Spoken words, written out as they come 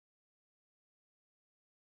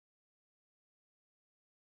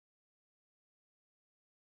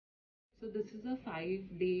So this is a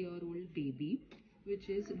 5-day-old baby which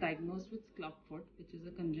is diagnosed with clubfoot, which is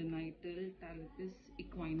a congenital talipes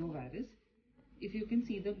equinovarus. If you can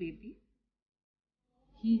see the baby,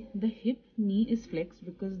 the hip knee is flexed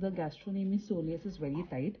because the gastrocnemius soleus is very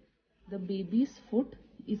tight. The baby's foot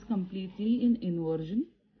is completely in inversion,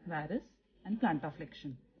 varus and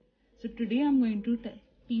plantarflexion. So today I'm going to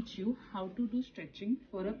teach you how to do stretching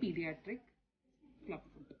for a pediatric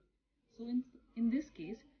clubfoot. So in this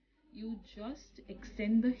case, you just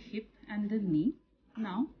extend the hip and the knee.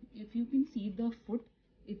 Now, if you can see the foot,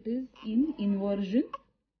 it is in inversion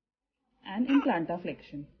and in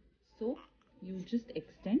plantarflexion. So you just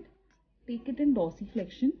extend, take it in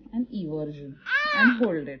dorsiflexion and eversion and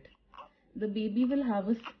hold it. The baby will have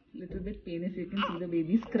a little bit pain. If you can see, the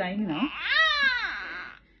baby is crying now.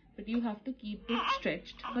 But you have to keep it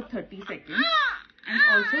stretched for 30 seconds and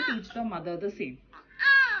also teach the mother the same.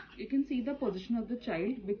 You can see the position of the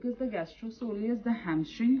child because the gastrosoleus, the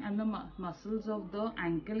hamstring and the muscles of the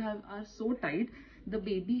ankle are so tight. The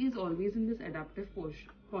baby is always in this adaptive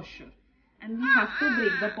posture and we have to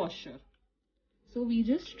break the posture. So we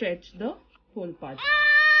just stretch the whole part.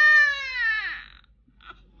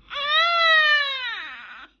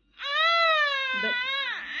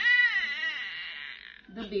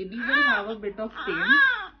 The baby will have a bit of pain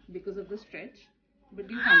because of the stretch, but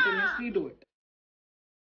you continuously do it.